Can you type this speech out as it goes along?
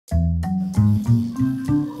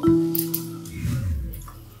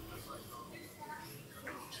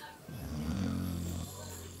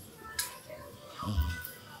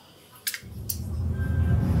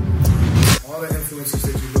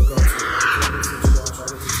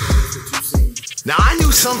Now, I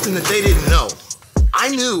knew something that they didn't know. I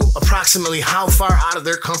knew approximately how far out of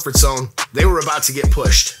their comfort zone they were about to get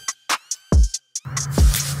pushed.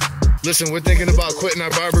 Listen, we're thinking about quitting our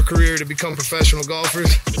barber career to become professional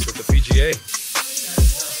golfers. It's with the PGA.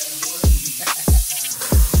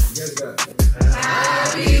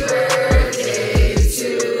 Happy birthday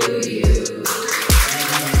to you.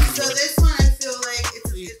 So this one, I feel like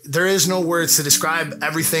there is no words to describe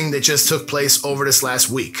everything that just took place over this last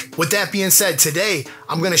week. With that being said, today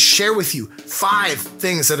I'm going to share with you 5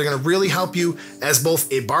 things that are going to really help you as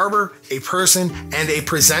both a barber, a person, and a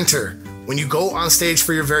presenter when you go on stage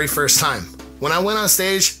for your very first time. When I went on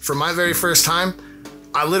stage for my very first time,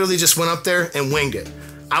 I literally just went up there and winged it.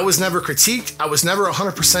 I was never critiqued. I was never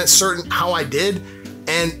 100% certain how I did.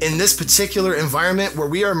 And in this particular environment where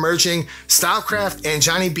we are merging Stylecraft and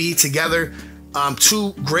Johnny B together,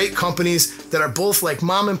 2 great companies that are both like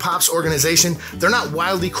mom and pop's organization. They're not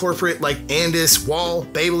wildly corporate like Andis, Wall,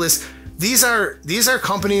 Babyliss. These are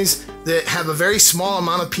companies that have a very small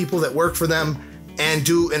amount of people that work for them and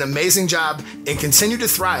do an amazing job and continue to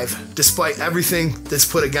thrive despite everything that's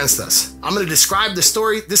put against us. I'm gonna describe the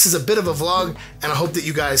story. This is a bit of a vlog, and I hope that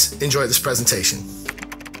you guys enjoy this presentation.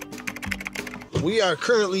 We are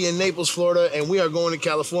currently in Naples, Florida, and we are going to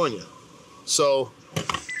California. So,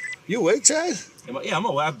 you awake, Chad? Yeah, I'm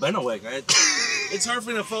awake. I've been awake. It's hard for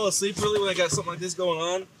me to fall asleep really when I got something like this going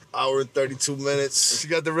on. Hour and 32 minutes. She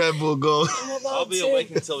got the Red Bull going. I'll be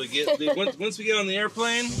awake until we get, once we get on the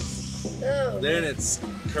airplane, then it's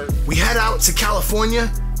curtain. We head out to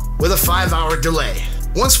California with a 5-hour delay.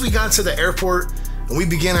 Once we got to the airport and we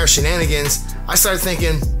began our shenanigans, I started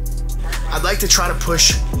thinking, I'd like to try to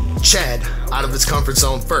push Chad out of his comfort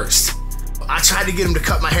zone first. I tried to get him to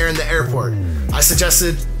cut my hair in the airport. I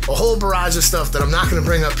suggested a whole barrage of stuff that I'm not gonna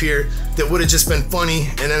bring up here that would have just been funny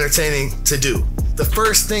and entertaining to do. The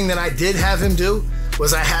first thing that I did have him do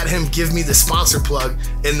was I had him give me the sponsor plug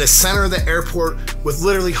in the center of the airport with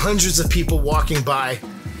literally hundreds of people walking by.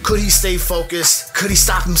 Could he stay focused? Could he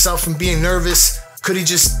stop himself from being nervous? Could he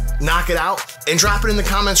just knock it out? And drop it in the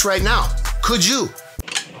comments right now. Could you?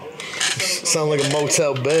 Sound like a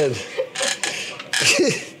motel bed.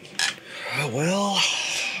 Well,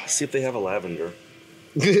 see if they have a lavender.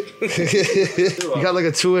 You got like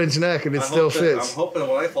a 2-inch neck and it still fits. I'm hoping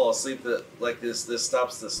when I fall asleep that like this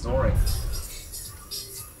stops the snoring.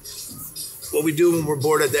 What we do when we're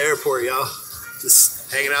bored at the airport, y'all.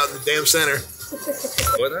 Just hanging out in the damn center.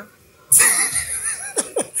 What now?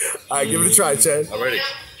 All right, give it a try, Chad. I'm ready.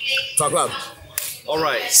 Talk loud. All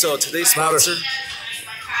right, so today's sponsor.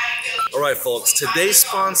 All right, folks, today's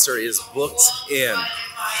sponsor is Booked In.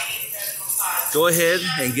 Go ahead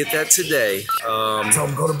and get that today. Tell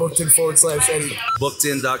them go to bookedin/Eddie.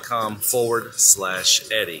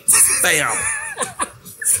 Bookedin.com/Eddie. Bam!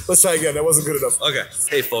 Let's try again. That wasn't good enough. Okay.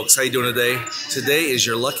 Hey, folks, how you doing today? Today is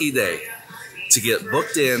your lucky day to get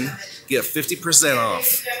booked in. Get 50%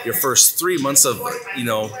 off your first 3 months of,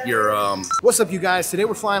 your What's up, you guys? Today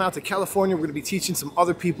we're flying out to California. We're gonna be teaching some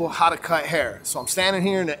other people how to cut hair. So I'm standing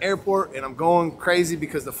here in the airport and I'm going crazy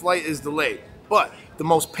because the flight is delayed. But the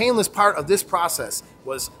most painless part of this process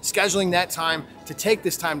was scheduling that time to take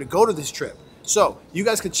this time to go to this trip. So you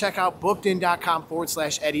guys can check out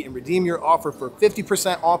bookedin.com/Eddie and redeem your offer for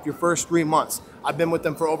 50% off your first 3 months. I've been with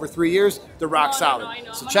them for over 3 years. They're rock solid.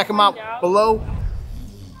 So check them out below.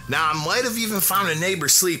 Now, I might have even found a neighbor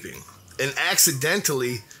sleeping and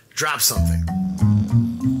accidentally dropped something.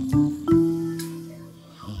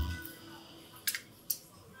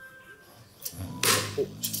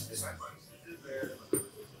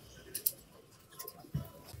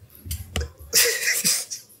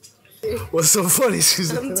 What's so funny,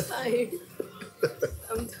 Susan? I'm tired.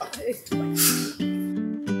 I'm tired.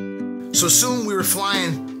 So soon we were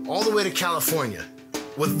flying all the way to California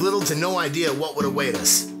with little to no idea what would await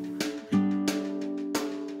us.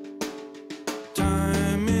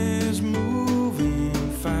 Time is moving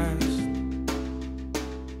fast.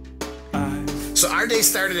 So our day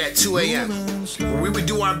started at 2 a.m. where we would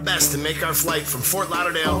do our best to make our flight from Fort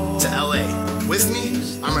Lauderdale to LA. With me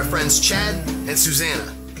are my friends Chad and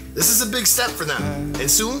Susanna. This is a big step for them,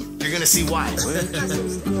 and soon you're gonna see why.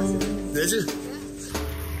 Did you?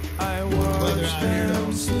 I watched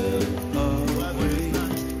them slip away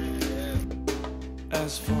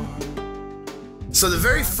as far. So the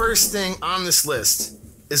very first thing on this list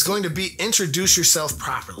is going to be introduce yourself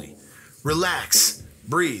properly. Relax,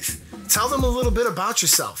 breathe. Tell them a little bit about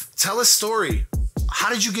yourself. Tell a story. How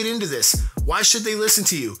did you get into this? Why should they listen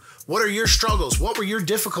to you? What are your struggles? What were your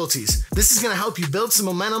difficulties? This is going to help you build some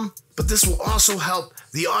momentum, but this will also help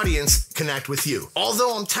the audience connect with you.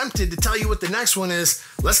 Although I'm tempted to tell you what the next one is,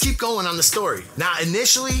 let's keep going on the story. Now,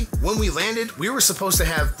 initially, when we landed, we were supposed to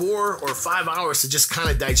have 4 or 5 hours to just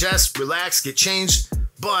kind of digest, relax, get changed.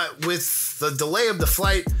 But with the delay of the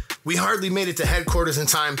flight, we hardly made it to headquarters in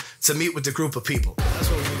time to meet with the group of people.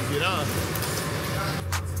 That's what we need to get on.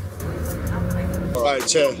 All right,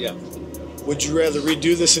 Chad. Yeah. Would you rather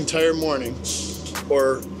redo this entire morning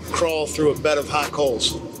or crawl through a bed of hot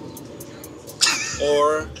coals?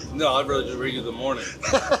 Or, no, I'd rather just redo the morning,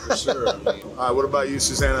 for sure. I mean, All right, what about you,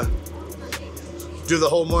 Susanna? Do the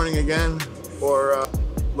whole morning again or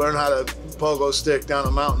learn how to pogo stick down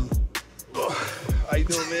a mountain? How you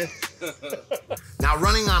doing, man? Now,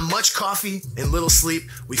 running on much coffee and little sleep,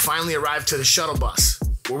 we finally arrived to the shuttle bus,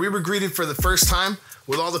 where we were greeted for the first time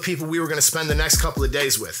with all the people we were going to spend the next couple of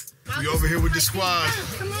days with. We over here with the squad.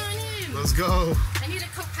 Come on in. Let's go. I need a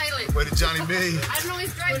co-pilot. Wait to Johnny B. I don't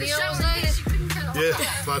always drive the show in case you couldn't tell.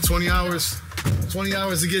 Yeah, about 20 hours. 20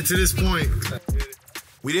 hours to get to this point.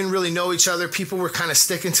 We didn't really know each other. People were kind of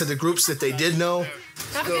sticking to the groups that they did know.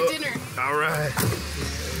 Have a good dinner. All right.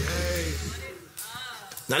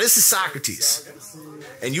 Now this is Socrates,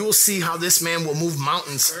 and you will see how this man will move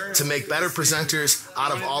mountains to make better presenters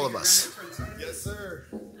out of all of us. Yes, sir.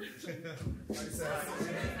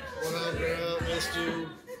 What up, girl? Missed you.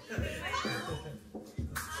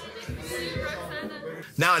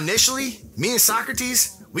 Now initially, me and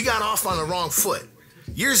Socrates, we got off on the wrong foot.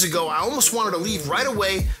 Years ago, I almost wanted to leave right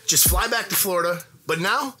away, just fly back to Florida, but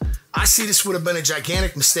now I see this would have been a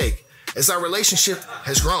gigantic mistake as our relationship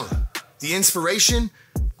has grown. The inspiration,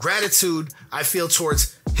 gratitude I feel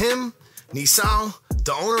towards him, Nisal,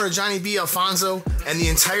 the owner of Johnny B. Alfonso, and the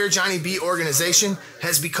entire Johnny B. organization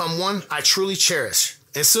has become one I truly cherish.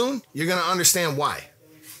 And soon, you're gonna understand why.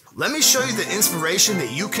 Let me show you the inspiration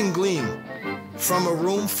that you can glean from a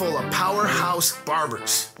room full of powerhouse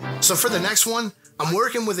barbers. So for the next one, I'm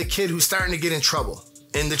working with a kid who's starting to get in trouble.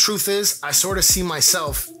 And the truth is, I sort of see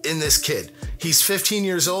myself in this kid. He's 15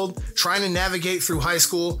 years old, trying to navigate through high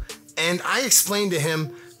school, and I explained to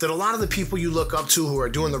him that a lot of the people you look up to who are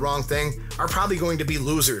doing the wrong thing are probably going to be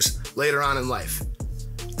losers later on in life.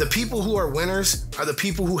 The people who are winners are the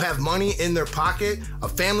people who have money in their pocket, a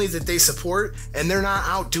family that they support, and they're not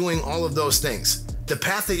out doing all of those things. The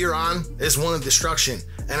path that you're on is one of destruction,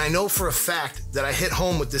 and I know for a fact that I hit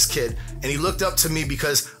home with this kid, and he looked up to me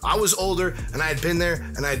because I was older and I had been there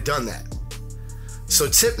and I had done that. So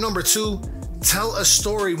tip number 2, tell a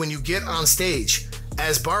story when you get on stage.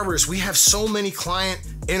 As barbers, we have so many client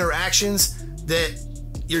interactions that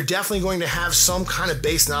you're definitely going to have some kind of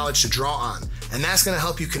base knowledge to draw on. And that's going to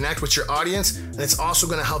help you connect with your audience, and it's also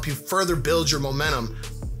going to help you further build your momentum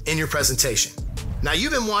in your presentation. Now,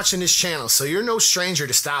 you've been watching this channel, so you're no stranger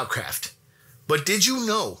to Stylecraft. But did you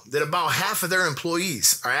know that about half of their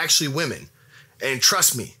employees are actually women? And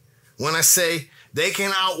trust me, when I say they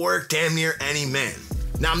can outwork damn near any man.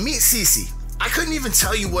 Now, meet Cece. I couldn't even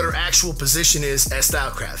tell you what her actual position is at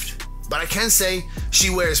Stylecraft, but I can say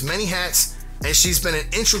she wears many hats and she's been an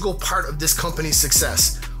integral part of this company's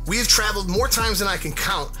success. We have traveled more times than I can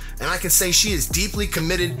count, and I can say she is deeply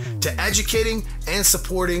committed to educating and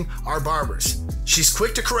supporting our barbers. She's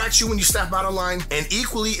quick to correct you when you step out of line and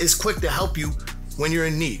equally is quick to help you when you're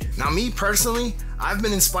in need. Now, me personally, I've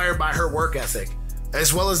been inspired by her work ethic,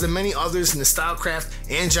 as well as the many others in the Stylecraft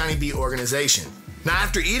and Johnny B organization. Now,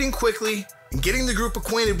 after eating quickly and getting the group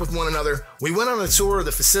acquainted with one another, we went on a tour of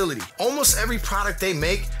the facility. Almost every product they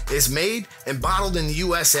make is made and bottled in the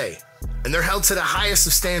USA, and they're held to the highest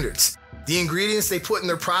of standards. The ingredients they put in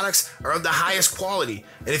their products are of the highest quality,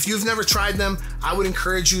 and if you've never tried them, I would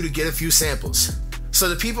encourage you to get a few samples. So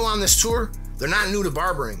the people on this tour, they're not new to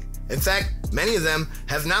barbering. In fact, many of them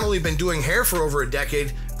have not only been doing hair for over a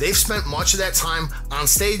decade, they've spent much of that time on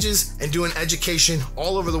stages and doing education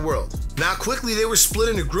all over the world. Now, quickly they were split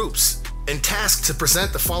into groups and tasked to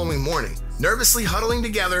present the following morning. Nervously huddling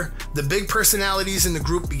together, the big personalities in the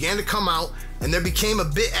group began to come out, and they became a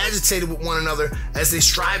bit agitated with one another as they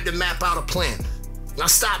strived to map out a plan. Now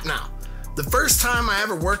stop now. The first time I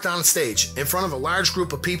ever worked on stage in front of a large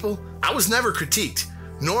group of people, I was never critiqued,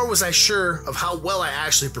 nor was I sure of how well I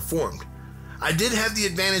actually performed. I did have the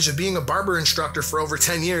advantage of being a barber instructor for over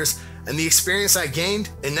 10 years, and the experience I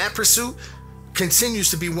gained in that pursuit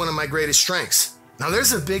continues to be one of my greatest strengths. Now,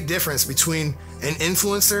 there's a big difference between an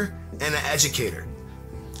influencer and an educator.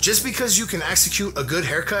 Just because you can execute a good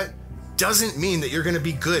haircut doesn't mean that you're going to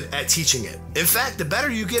be good at teaching it. In fact, the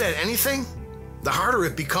better you get at anything, the harder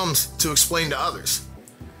it becomes to explain to others.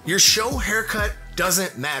 Your show haircut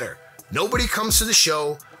doesn't matter. Nobody comes to the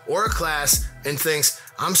show or a class and thinks,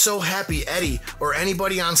 I'm so happy Eddie or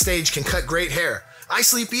anybody on stage can cut great hair. I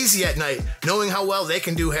sleep easy at night knowing how well they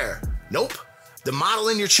can do hair. Nope. The model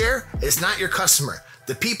in your chair is not your customer.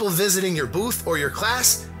 The people visiting your booth or your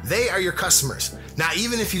class, they are your customers. Now,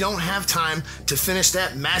 even if you don't have time to finish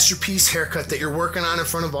that masterpiece haircut that you're working on in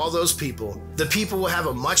front of all those people, the people will have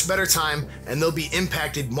a much better time and they'll be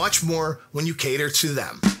impacted much more when you cater to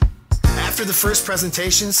them. After the first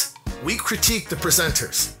presentations, we critique the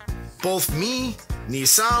presenters. Both me,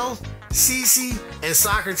 Nisal, Cece, and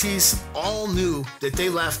Socrates all knew that they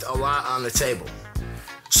left a lot on the table.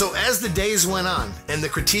 So as the days went on and the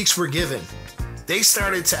critiques were given, they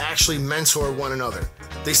started to actually mentor one another.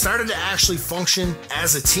 They started to actually function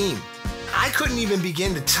as a team. I couldn't even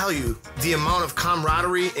begin to tell you the amount of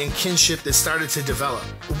camaraderie and kinship that started to develop.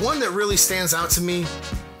 One that really stands out to me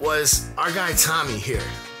was our guy Tommy here.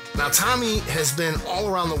 Now Tommy has been all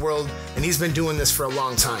around the world and he's been doing this for a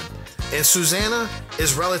long time. And Susanna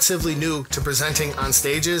is relatively new to presenting on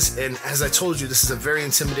stages, and as I told you, this is a very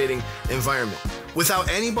intimidating environment. Without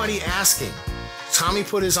anybody asking, Tommy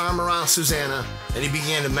put his arm around Susanna and he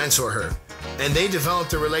began to mentor her. And they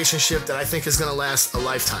developed a relationship that I think is gonna last a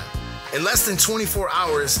lifetime. In less than 24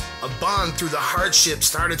 hours, a bond through the hardship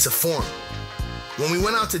started to form. When we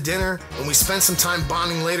went out to dinner and we spent some time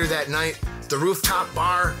bonding later that night, the rooftop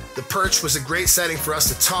bar, the Perch, was a great setting for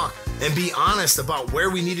us to talk and be honest about where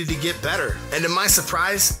we needed to get better. And to my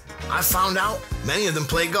surprise, I found out many of them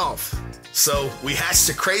play golf. So we hatched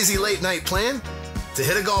a crazy late night plan to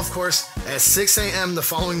hit a golf course at 6 a.m. the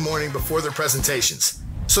following morning before their presentations.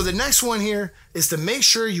 So the next one here is to make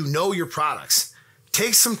sure you know your products.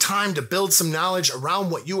 Take some time to build some knowledge around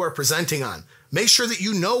what you are presenting on. Make sure that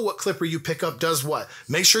you know what clipper you pick up does what.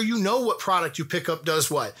 Make sure you know what product you pick up does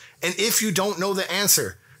what. And if you don't know the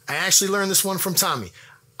answer, I actually learned this one from Tommy.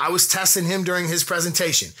 I was testing him during his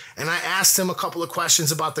presentation, and I asked him a couple of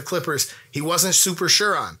questions about the clippers he wasn't super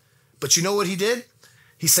sure on. But you know what he did?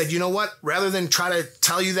 He said, you know what? Rather than try to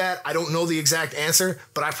tell you that, I don't know the exact answer,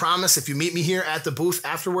 but I promise if you meet me here at the booth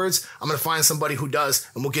afterwards, I'm going to find somebody who does,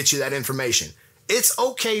 and we'll get you that information. It's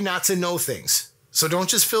okay not to know things. So don't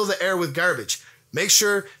just fill the air with garbage. Make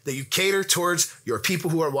sure that you cater towards your people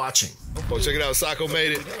who are watching. Oh, check it out. Sacco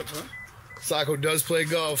made it. Sacco does play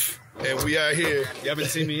golf, and we are here. You haven't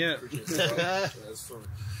seen me yet.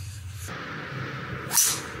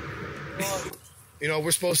 You know,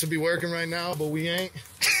 we're supposed to be working right now, but we ain't.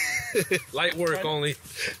 Light work only.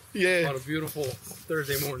 Yeah. On a beautiful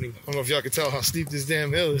Thursday morning. I don't know if y'all can tell how steep this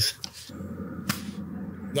damn hill is.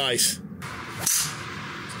 Nice.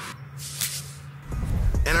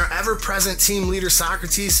 And our ever-present team leader,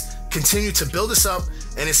 Socrates, continued to build us up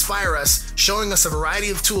and inspire us, showing us a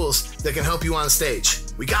variety of tools that can help you on stage.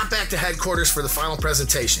 We got back to headquarters for the final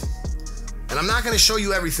presentation. And I'm not going to show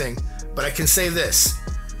you everything, but I can say this.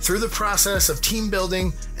 Through the process of team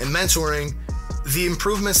building and mentoring, the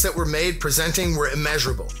improvements that were made presenting were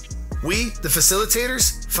immeasurable. We, the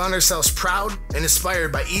facilitators, found ourselves proud and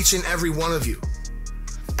inspired by each and every one of you.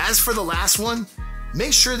 As for the last one,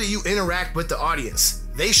 make sure that you interact with the audience.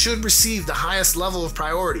 They should receive the highest level of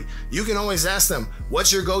priority. You can always ask them,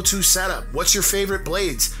 what's your go-to setup? What's your favorite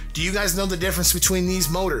blades? Do you guys know the difference between these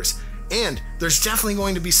motors? And there's definitely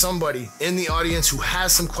going to be somebody in the audience who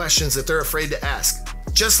has some questions that they're afraid to ask.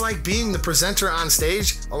 Just like being the presenter on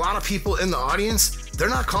stage, a lot of people in the audience, they're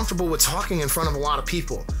not comfortable with talking in front of a lot of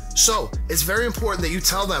people. So it's very important that you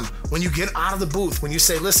tell them when you get out of the booth, when you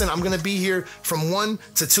say, listen, I'm going to be here from 1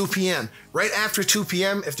 to 2 p.m. Right after 2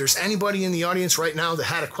 p.m., if there's anybody in the audience right now that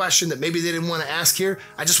had a question that maybe they didn't want to ask here,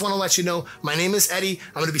 I just want to let you know, my name is Eddie.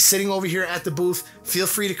 I'm going to be sitting over here at the booth. Feel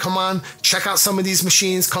free to come on, check out some of these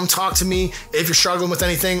machines, come talk to me. If you're struggling with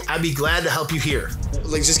anything, I'd be glad to help you here.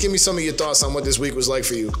 Like, just give me some of your thoughts on what this week was like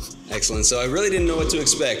for you. Excellent. So I really didn't know what to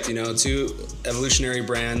expect. You know, two evolutionary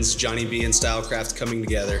brands, Johnny B and Stylecraft, coming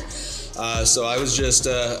together. So I was just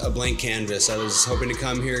a blank canvas. I was hoping to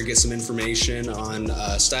come here, get some information on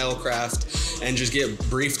Stylecraft, and just get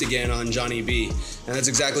briefed again on Johnny B. And that's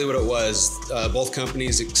exactly what it was. Both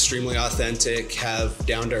companies extremely authentic, have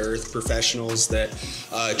down-to-earth professionals that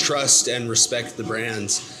trust and respect the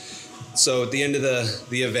brands. So at the end of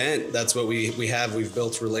the event, that's what we have. We've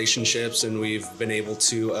built relationships and we've been able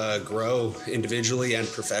to grow individually and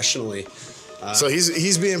professionally. So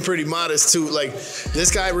he's being pretty modest too. Like,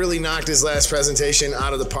 this guy really knocked his last presentation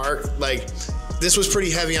out of the park. Like, this was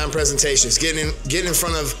pretty heavy on presentations, getting in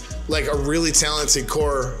front of like a really talented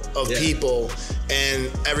core of people,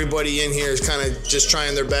 and everybody in here is kind of just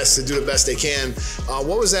trying their best to do the best they can.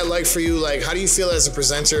 What was that like for you? Like, how do you feel as a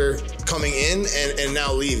presenter coming in and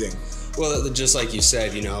now leaving? Well, just like you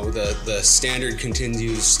said, you know, the standard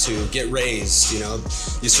continues to get raised. You know,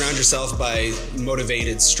 you surround yourself by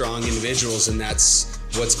motivated, strong individuals, and that's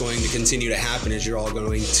what's going to continue to happen. Is you're all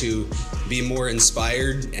going to be more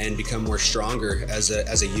inspired and become more stronger as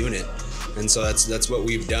a unit. And so that's what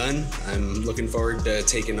we've done. I'm looking forward to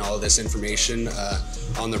taking all of this information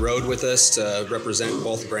on the road with us to represent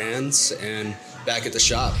both brands and back at the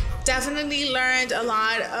shop. Definitely learned a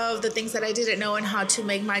lot of the things that I didn't know and how to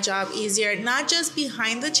make my job easier, not just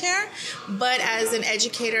behind the chair, but as an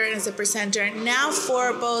educator and as a presenter now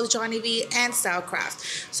for both Johnny B and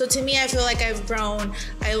Stylecraft. So to me, I feel like I've grown.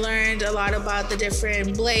 I learned a lot about the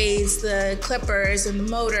different blades, the clippers and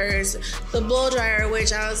the motors, the blow dryer,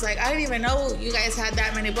 which I was like, I didn't even know you guys had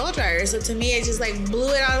that many blow dryers. So to me, it just like blew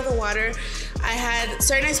it out of the water. I had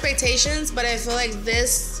certain expectations, but I feel like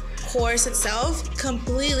this course itself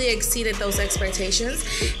completely exceeded those expectations,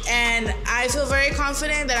 and I feel very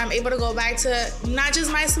confident that I'm able to go back to not just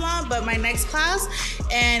my salon but my next class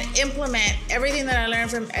and implement everything that I learned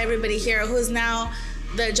from everybody here who is now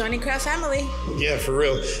the Johnny Craft family. Yeah, for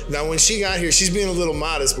real. Now, when she got here, she's being a little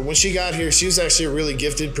modest, but when she got here, she was actually a really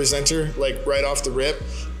gifted presenter, like right off the rip.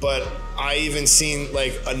 But I even seen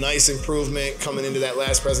like a nice improvement coming into that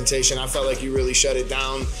last presentation. I felt like you really shut it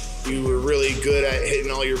down. You were really good at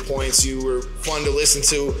hitting all your points. You were fun to listen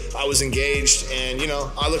to. I was engaged, and you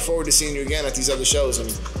know, I look forward to seeing you again at these other shows.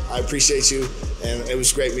 And I appreciate you, and it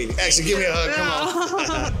was great meeting. Actually, give me a hug.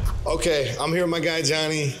 Come on. Okay, I'm here with my guy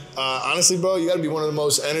Johnny. Honestly, bro, you got to be one of the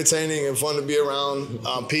most entertaining and fun to be around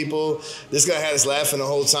people. This guy had us laughing the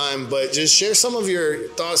whole time. But just share some of your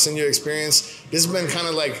thoughts and your experience. This has been kind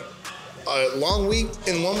of like a long week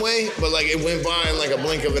in one way, but like it went by in like a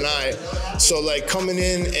blink of an eye. So like coming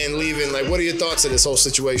in and leaving, like what are your thoughts of this whole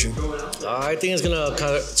situation? I think it's gonna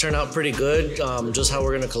kind of turn out pretty good. Just how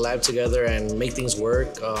we're gonna collab together and make things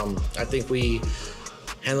work. I think we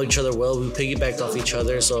handle each other well. We piggybacked off each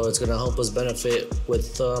other, so it's gonna help us benefit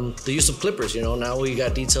with the use of clippers. You know, now we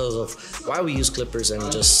got details of why we use clippers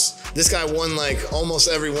and just. This guy won like almost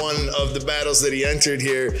every one of the battles that he entered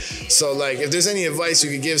here. So like, if there's any advice you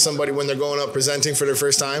could give somebody when they're going up presenting for their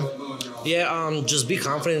first time? Yeah, just be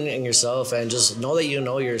confident in yourself and just know that you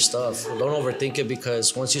know your stuff. Don't overthink it,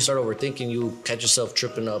 because once you start overthinking, you catch yourself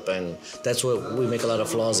tripping up, and that's what we make a lot of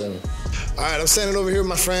flaws in. All right, I'm standing over here with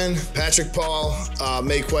my friend Patrick Paul.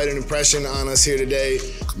 Made quite an impression on us here today.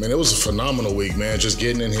 Man, it was a phenomenal week, man. Just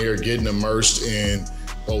getting in here, getting immersed in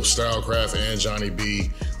both Stylecraft and Johnny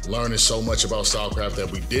B, learning so much about Stylecraft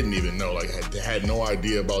that we didn't even know. Like, had no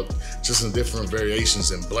idea about just the different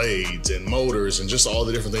variations in blades and motors and just all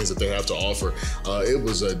the different things that they have to offer. It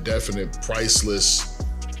was a definite priceless,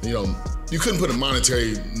 you know, you couldn't put a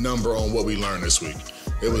monetary number on what we learned this week.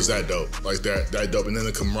 It was that dope, like that dope. And then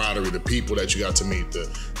the camaraderie, the people that you got to meet,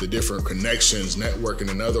 the different connections,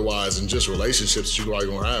 networking and otherwise, and just relationships that you are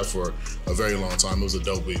gonna have for a very long time. It was a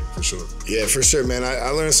dope week, for sure. Yeah, for sure, man. I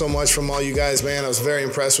learned so much from all you guys, man. I was very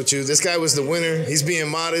impressed with you. This guy was the winner. He's being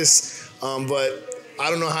modest, but I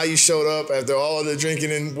don't know how you showed up after all the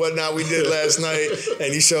drinking and whatnot we did last night,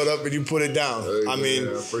 and you showed up and you put it down. I mean,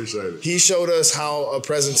 I appreciate it. He showed us how a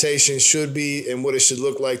presentation should be and what it should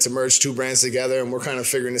look like to merge two brands together, and we're kind of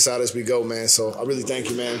figuring this out as we go, man. So I really thank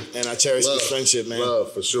you, man, and I cherish this friendship, man.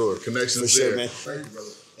 Love, for sure. Connections for sure, there. man. Thank you, brother.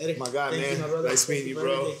 Eddie, my guy, man. Nice meeting you,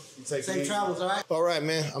 bro. Safe travels, all right? All right,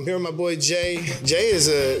 man. I'm here with my boy Jay. Jay is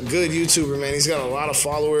a good YouTuber, man. He's got a lot of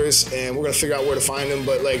followers, and we're gonna figure out where to find him.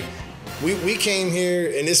 But like, we came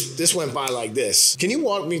here, and this went by like this. Can you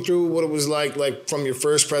walk me through what it was like from your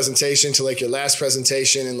first presentation to like your last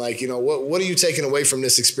presentation, and like, you know, what are you taking away from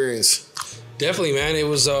this experience? Definitely, man. It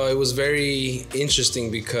was very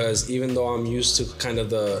interesting, because even though I'm used to kind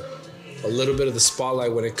of a little bit of the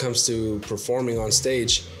spotlight when it comes to performing on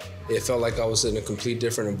stage, it felt like I was in a complete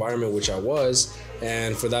different environment, which I was.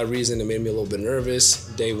 And for that reason, it made me a little bit nervous,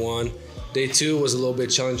 day one. Day two was a little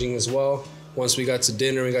bit challenging as well. Once we got to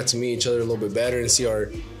dinner, we got to meet each other a little bit better and see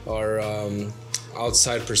our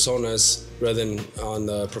outside personas rather than on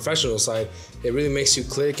the professional side. It really makes you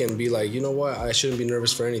click and be like, you know what, I shouldn't be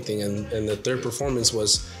nervous for anything. And the third performance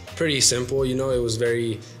was pretty simple. You know, it was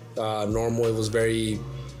very normal. It was very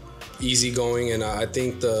easygoing, and I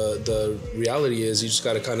think the reality is you just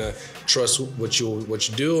got to kind of trust what you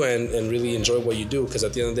do and really enjoy what you do, because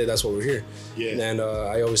at the end of the day, that's what we're here. Yeah. And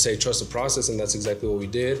I always say trust the process, and that's exactly what we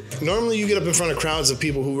did. Normally you get up in front of crowds of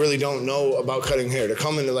people who really don't know about cutting hair. They're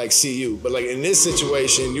coming to like see you, but like in this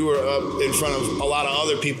situation, you were up in front of a lot of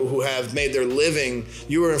other people who have made their living.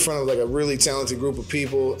 You were in front of like a really talented group of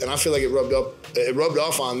people, and I feel like it rubbed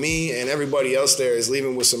off on me, and everybody else there is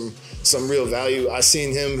leaving with some some real value. I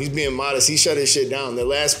seen him. He's being modest. He shut his shit down. The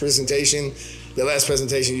last presentation,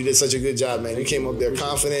 you did such a good job, man. You came up there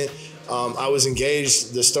confident. I was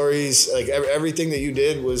engaged. The stories, like everything that you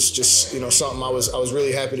did was just, something I was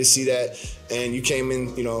really happy to see that. And you came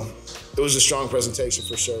in, it was a strong presentation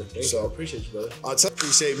for sure. Thank you. I appreciate you, brother. I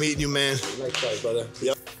appreciate meeting you, man. Likewise, brother.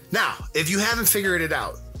 Yep. Now, if you haven't figured it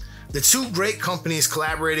out, the two great companies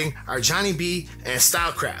collaborating are Johnny B and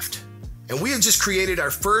Stylecraft. And we have just created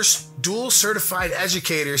our first dual certified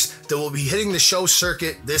educators that will be hitting the show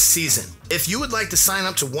circuit this season. If you would like to sign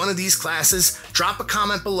up to one of these classes, drop a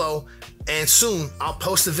comment below, and soon I'll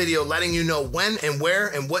post a video letting you know when and where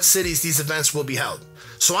and what cities these events will be held.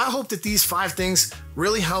 So I hope that these 5 things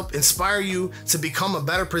really help inspire you to become a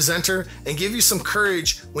better presenter and give you some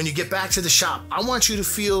courage when you get back to the shop. I want you to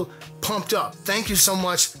feel pumped up. Thank you so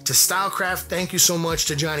much to Stylecraft. Thank you so much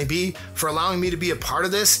to Johnny B for allowing me to be a part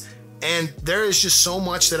of this. And there is just so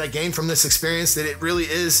much that I gained from this experience that it really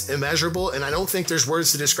is immeasurable. And I don't think there's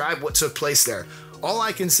words to describe what took place there. All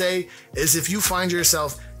I can say is if you find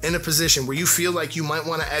yourself in a position where you feel like you might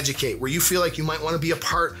want to educate, where you feel like you might want to be a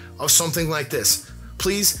part of something like this,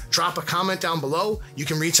 please drop a comment down below. You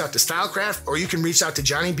can reach out to Stylecraft or you can reach out to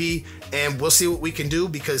Johnny B and we'll see what we can do,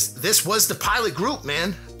 because this was the pilot group,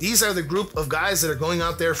 man. These are the group of guys that are going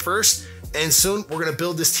out there first, and soon we're gonna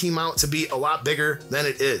build this team out to be a lot bigger than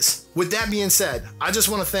it is. With that being said, I just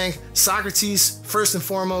wanna thank Socrates first and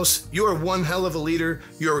foremost. You are one hell of a leader.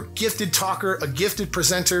 You're a gifted talker, a gifted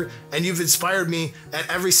presenter, and you've inspired me at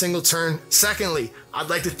every single turn. Secondly, I'd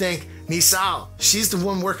like to thank Nisal. She's the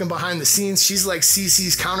one working behind the scenes. She's like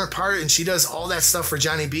CC's counterpart and she does all that stuff for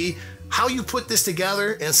Johnny B. How you put this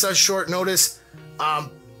together in such short notice, I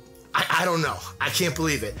don't know. I can't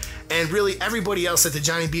believe it. And really everybody else at the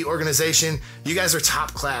Johnny B organization, you guys are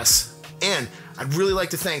top class. And I'd really like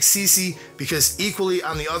to thank Cece, because equally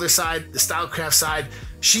on the other side, the Stylecraft side,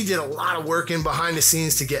 she did a lot of work in behind the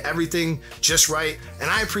scenes to get everything just right. And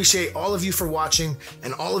I appreciate all of you for watching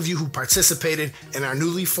and all of you who participated in our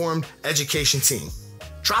newly formed education team.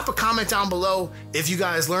 Drop a comment down below if you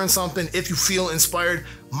guys learned something, if you feel inspired.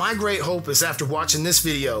 My great hope is after watching this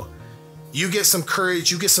video, you get some courage,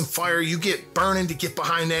 you get some fire, you get burning to get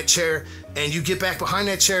behind that chair, and you get back behind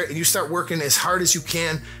that chair and you start working as hard as you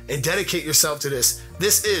can and dedicate yourself to this.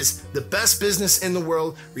 This is the best business in the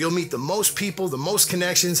world where you'll meet the most people, the most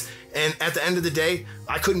connections, and at the end of the day,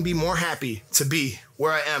 I couldn't be more happy to be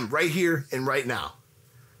where I am right here and right now.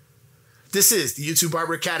 This is the YouTube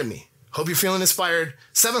Barber Academy. Hope you're feeling inspired.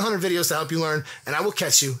 700 videos to help you learn, and I will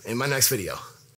catch you in my next video.